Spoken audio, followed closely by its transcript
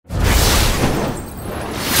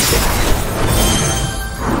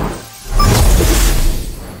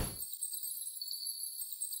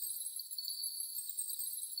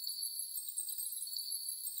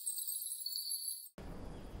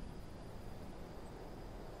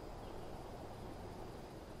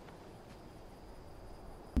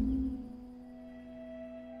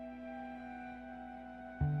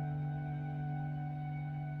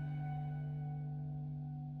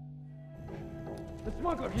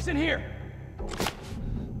Smuggler, he's in here!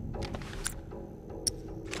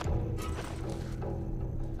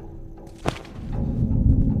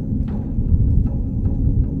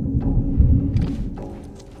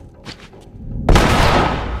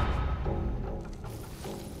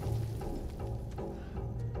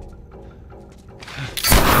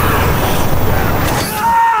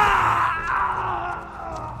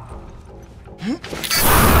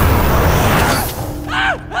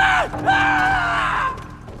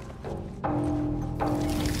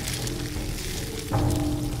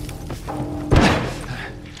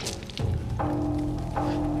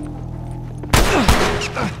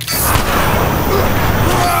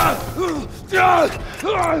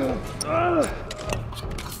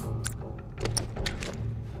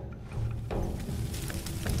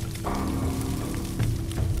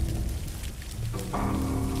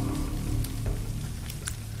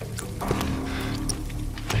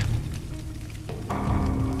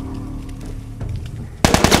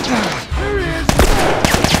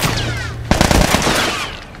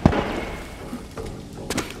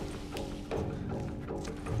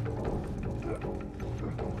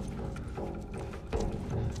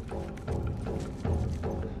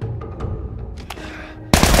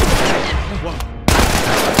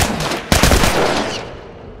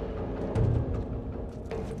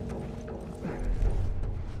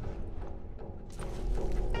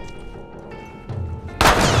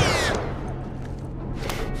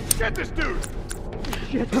 Get this dude!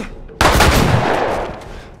 Shit.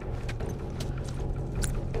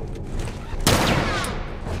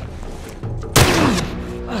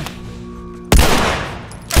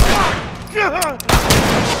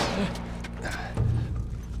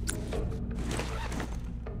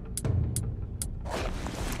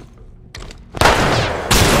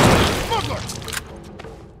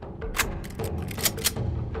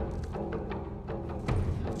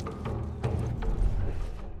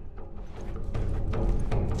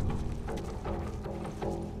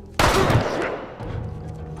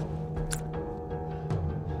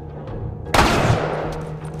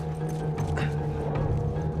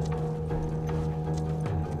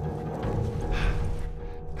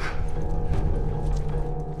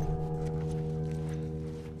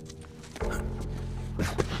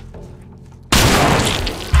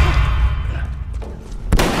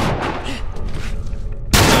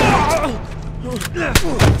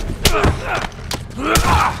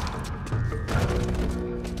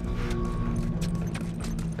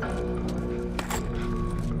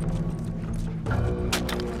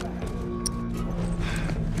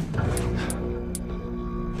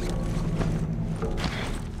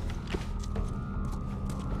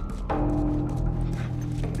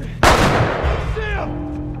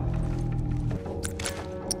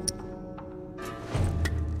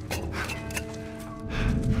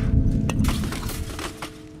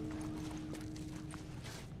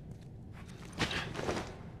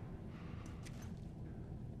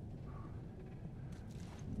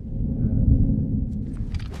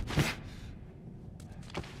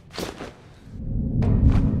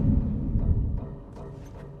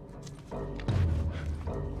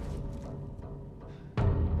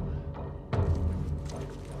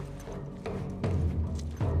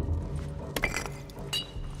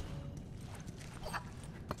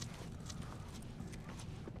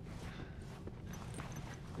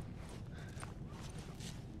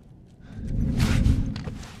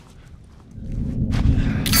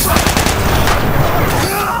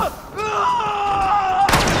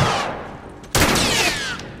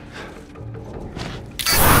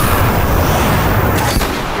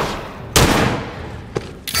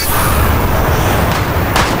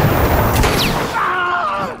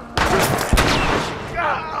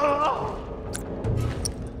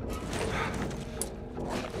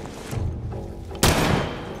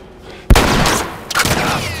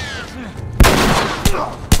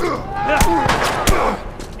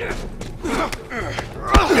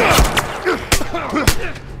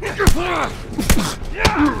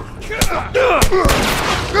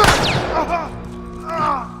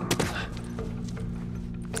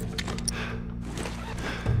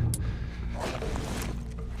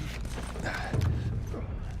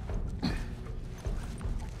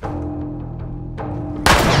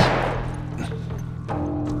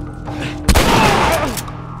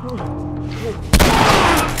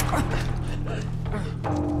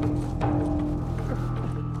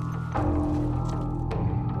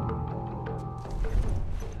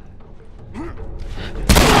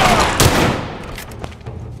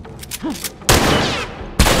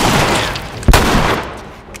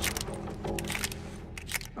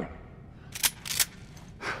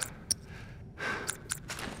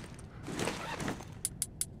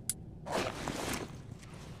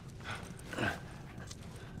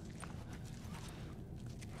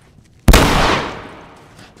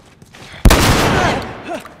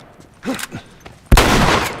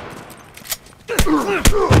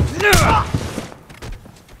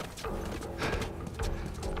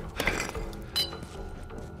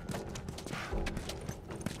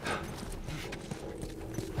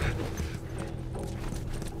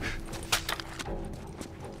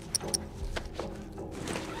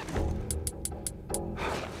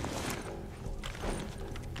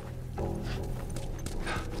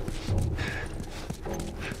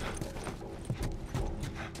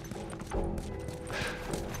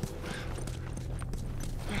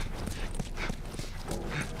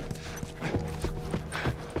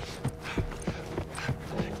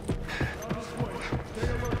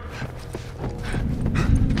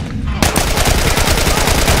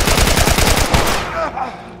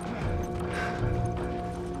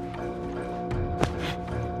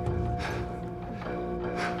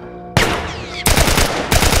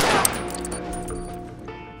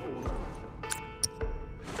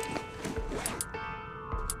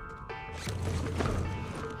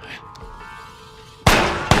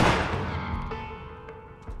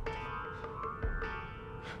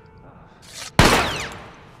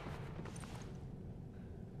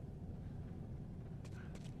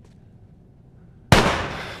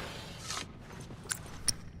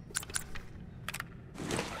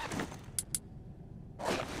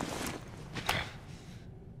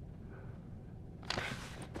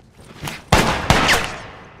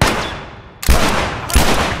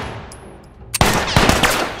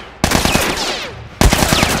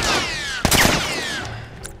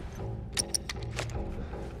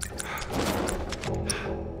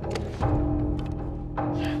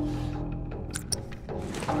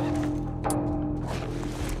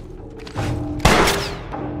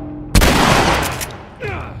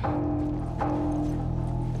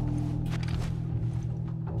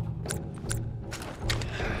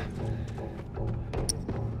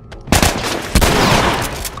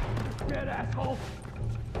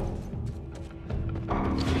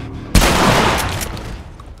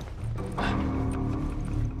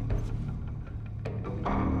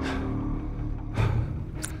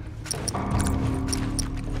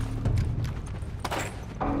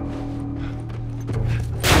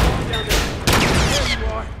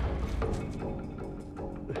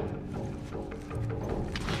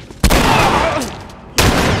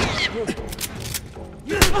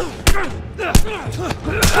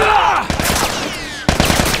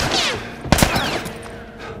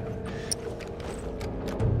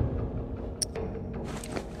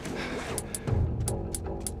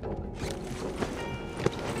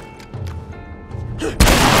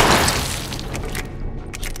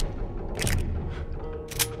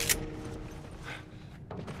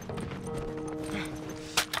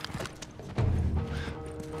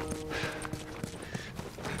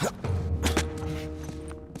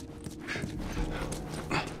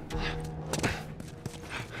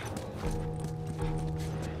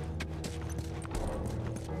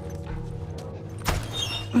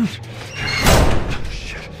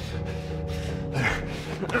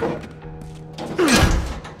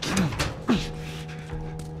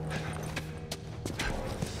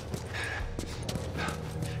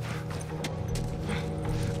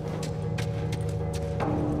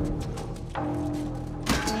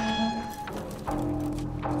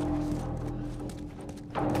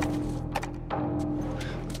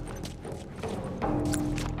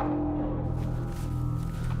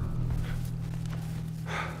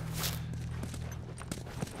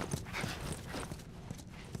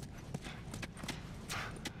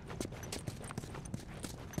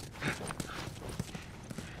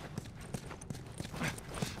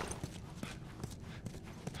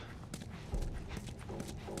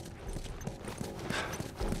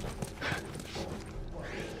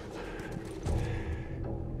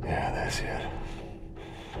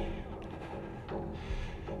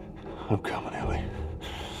 I'm coming, Ellie.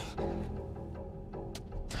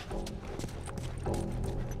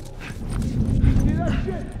 See that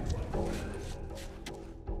shit?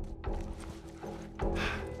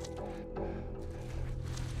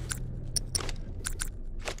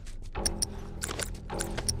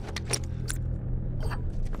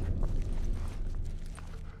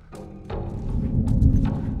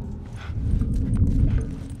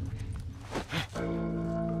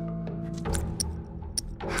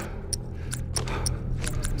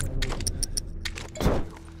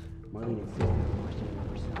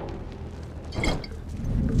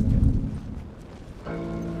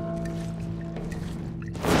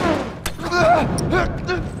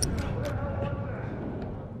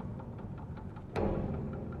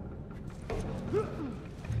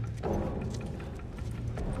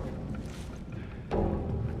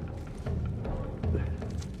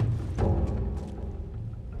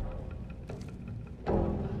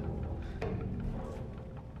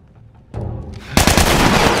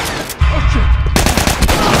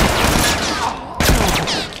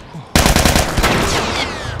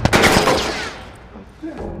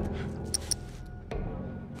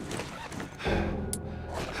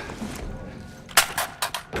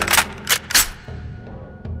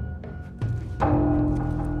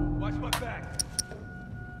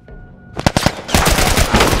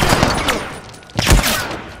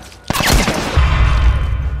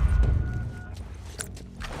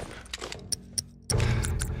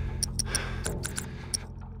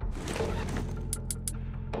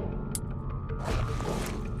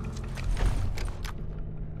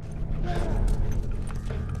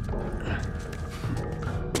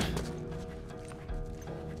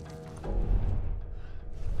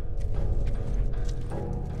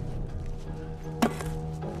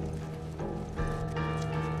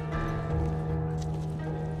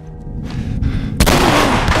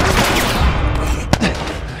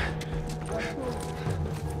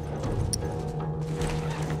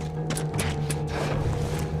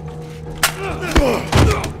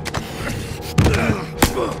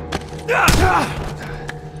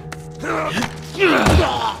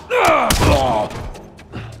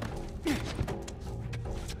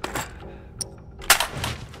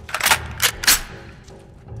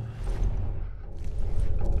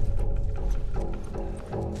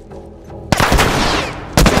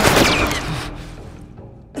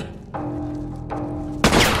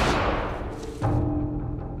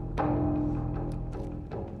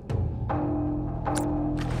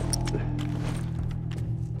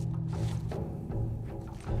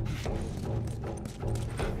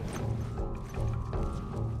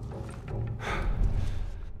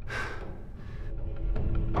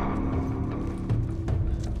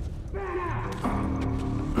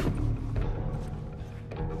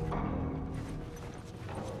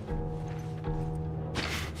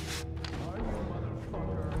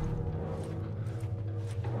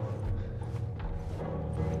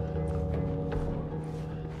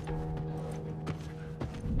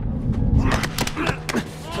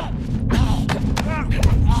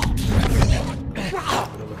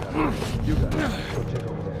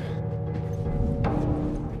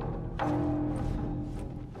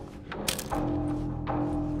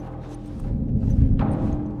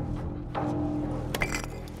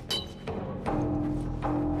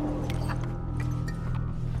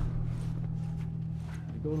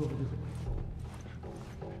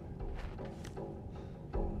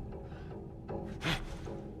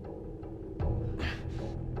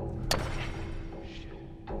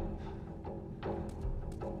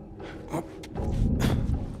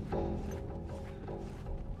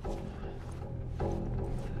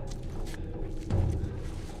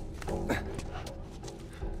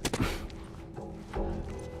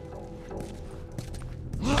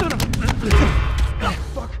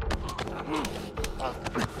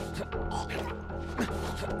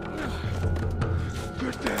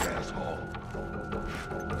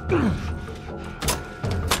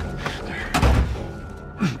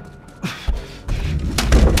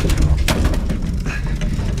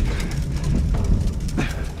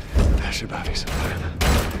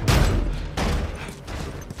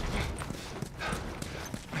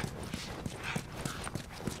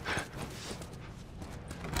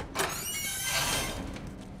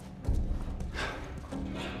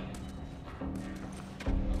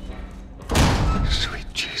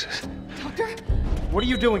 What are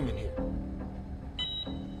you doing in here?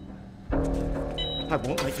 I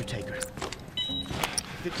won't let you take her.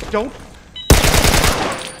 Don't.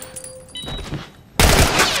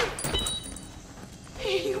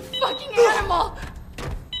 You fucking animal!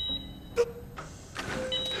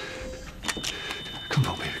 Come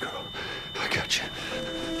on, baby girl. I got you.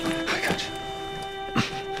 I got you.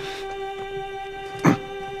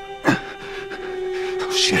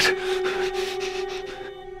 Oh, shit.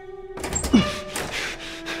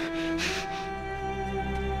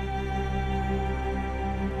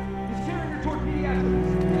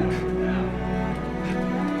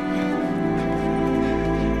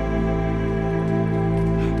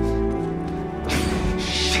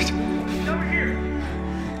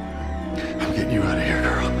 You out of here,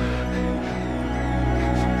 girl.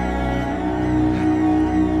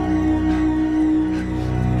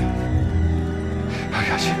 I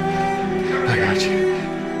got you. I got you.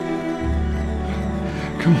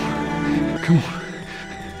 Come on. Come on.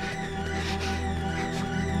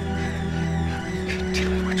 Tell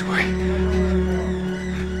me which way.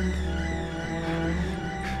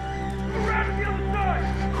 Around the other side!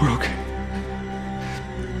 We're okay.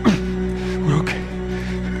 We're okay.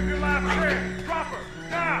 Your last friend! Drop her!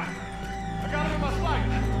 Now! I got him in my sight!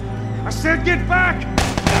 I said get back!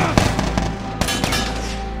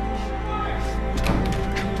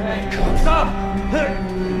 Hey, stop!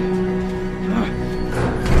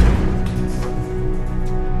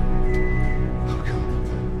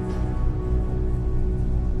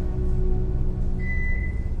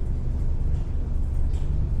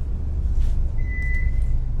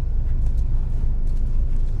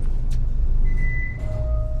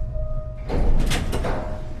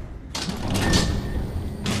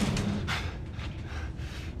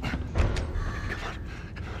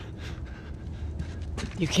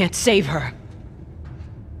 You can't save her.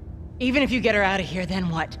 Even if you get her out of here, then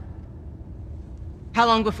what? How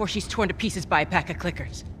long before she's torn to pieces by a pack of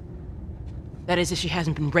clickers? That is, if she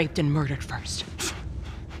hasn't been raped and murdered first.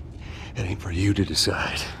 It ain't for you to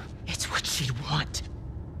decide. It's what she'd want.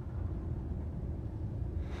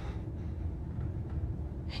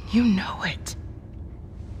 And you know it.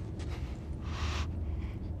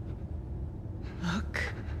 Look.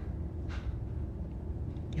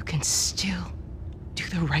 You can still do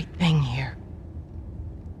the right thing here.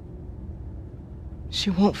 She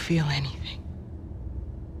won't feel anything.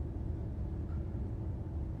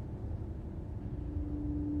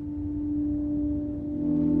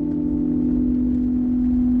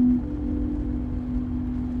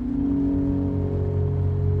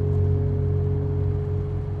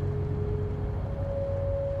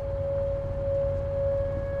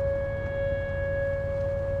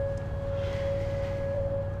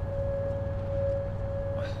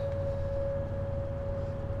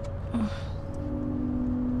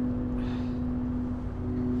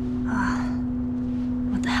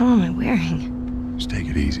 What the hell am I wearing? Just take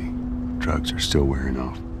it easy. Drugs are still wearing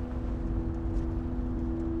off.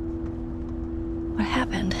 What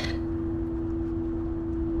happened?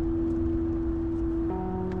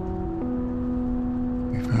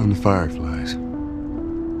 We found the fireflies.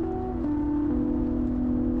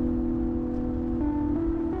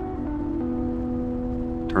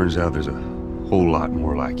 Turns out there's a whole lot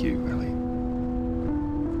more like you, Ellie.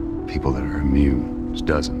 People that are immune. There's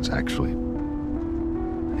dozens, actually.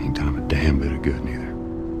 Ain't done them a damn bit of good, neither.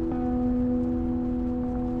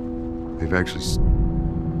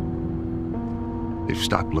 They've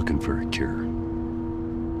stopped looking for a cure.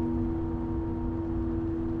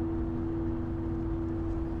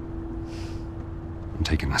 I'm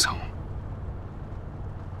taking us home.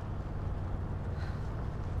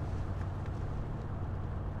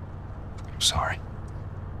 I'm sorry.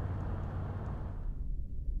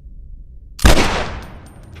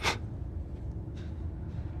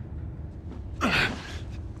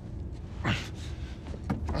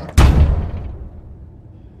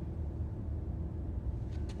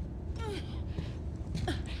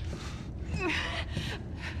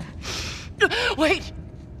 Wait!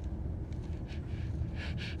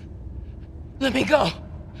 Let me go.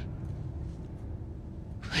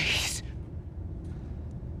 Please.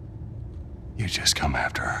 You just come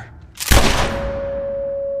after her.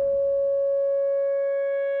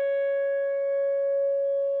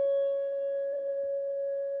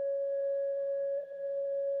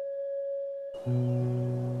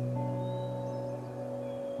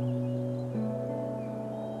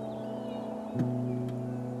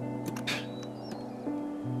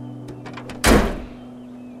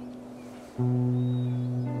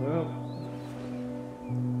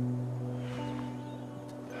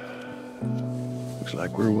 Looks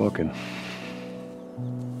like we're walking.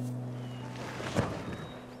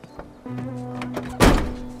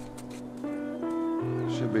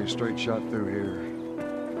 Should be a straight shot through here.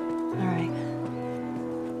 All right.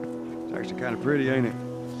 It's actually kind of pretty, ain't it?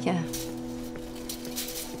 Yeah.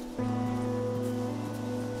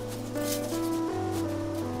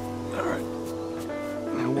 All right.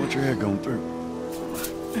 Now watch your head going through.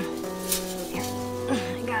 Here.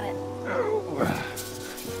 I got it. Oh.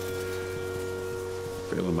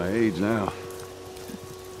 Feeling my age now.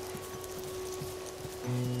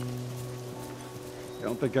 I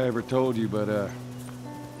don't think I ever told you, but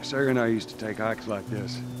Sarah and I used to take hikes like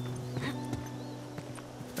this.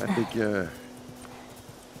 I think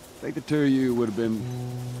the two of you would have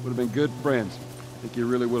been good friends. I think you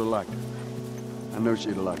really would have liked her. I know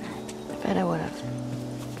she'd have liked you. I bet I would have.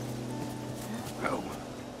 Oh.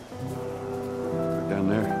 Right down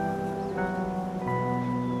there.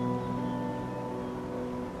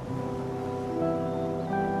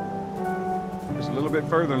 Just a little bit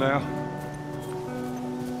further now.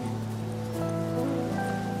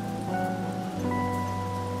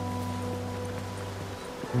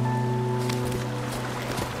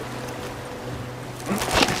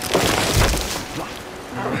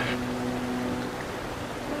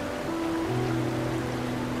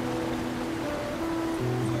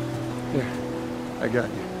 Here, I got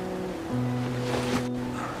you.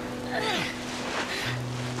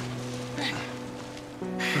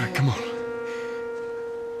 All right, come on.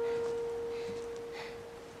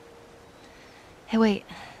 Hey, wait.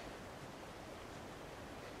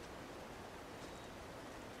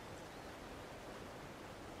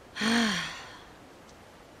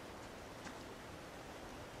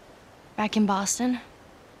 Back in Boston,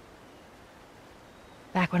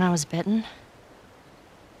 back when I was bitten,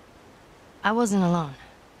 I wasn't alone.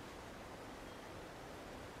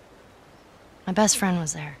 My best friend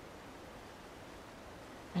was there.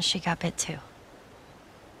 And she got bit too.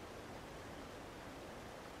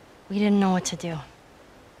 We didn't know what to do.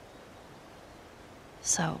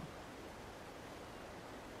 So,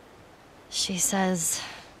 she says,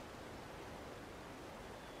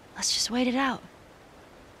 let's just wait it out.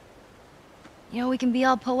 You know, we can be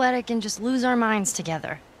all poetic and just lose our minds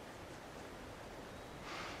together.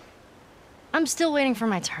 I'm still waiting for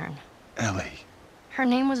my turn. Ellie. Her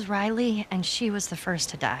name was Riley, and she was the first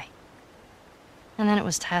to die. And then it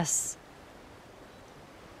was Tess.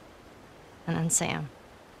 And then Sam.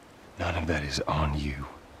 None of that is on you.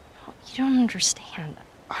 You don't understand.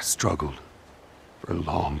 I struggled for a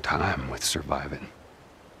long time with surviving.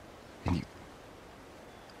 And you...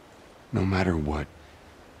 No matter what,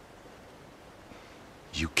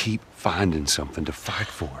 you keep finding something to fight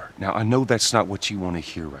for. Now, I know that's not what you want to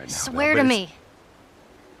hear right now. Swear to me.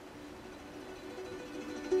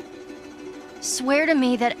 Swear to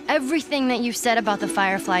me that everything that you said about the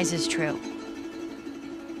Fireflies is true.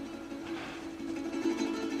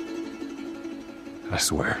 I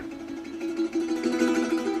swear.